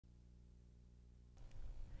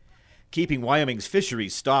Keeping Wyoming's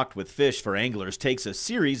fisheries stocked with fish for anglers takes a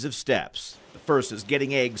series of steps. The first is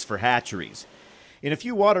getting eggs for hatcheries. In a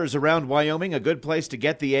few waters around Wyoming, a good place to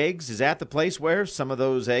get the eggs is at the place where some of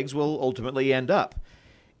those eggs will ultimately end up.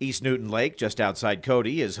 East Newton Lake, just outside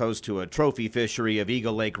Cody, is host to a trophy fishery of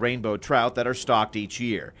Eagle Lake rainbow trout that are stocked each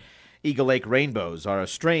year. Eagle Lake rainbows are a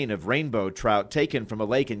strain of rainbow trout taken from a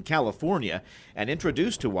lake in California and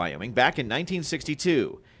introduced to Wyoming back in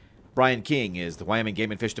 1962. Brian King is the Wyoming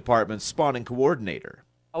Game and Fish Department's spawning coordinator.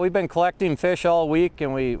 We've been collecting fish all week,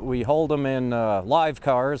 and we hold them in live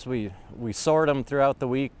cars. We sort them throughout the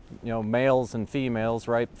week, males and females.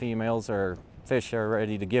 Ripe females or fish are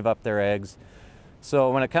ready to give up their eggs. So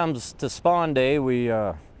when it comes to spawn day,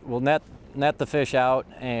 we'll net the fish out,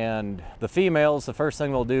 and the females, the first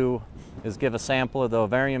thing we'll do is give a sample of the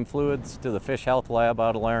ovarian fluids to the fish health lab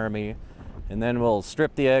out of Laramie, and then we'll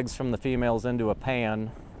strip the eggs from the females into a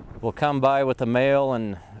pan. We'll come by with the male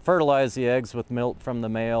and fertilize the eggs with milk from the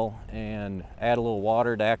male and add a little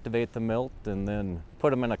water to activate the milk, and then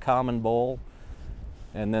put them in a common bowl,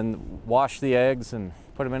 and then wash the eggs and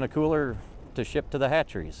put them in a cooler to ship to the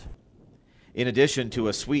hatcheries. In addition to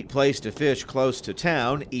a sweet place to fish close to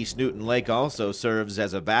town, East Newton Lake also serves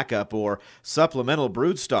as a backup or supplemental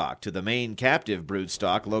broodstock to the main captive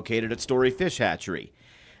broodstock located at Story Fish Hatchery.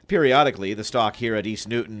 Periodically, the stock here at East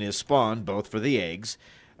Newton is spawned both for the eggs,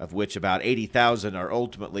 of which about 80,000 are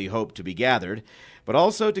ultimately hoped to be gathered, but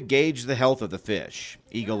also to gauge the health of the fish.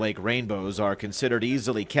 Eagle Lake rainbows are considered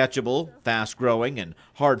easily catchable, fast-growing, and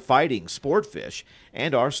hard-fighting sport fish,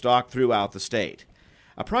 and are stocked throughout the state.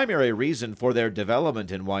 A primary reason for their development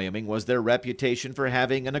in Wyoming was their reputation for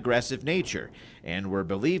having an aggressive nature, and were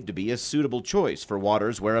believed to be a suitable choice for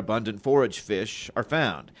waters where abundant forage fish are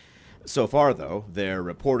found. So far, though, their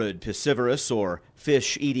reported piscivorous or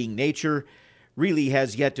fish-eating nature really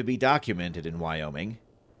has yet to be documented in Wyoming.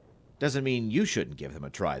 Doesn't mean you shouldn't give them a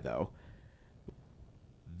try, though.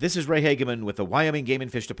 This is Ray Hageman with the Wyoming Game and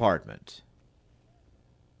Fish Department.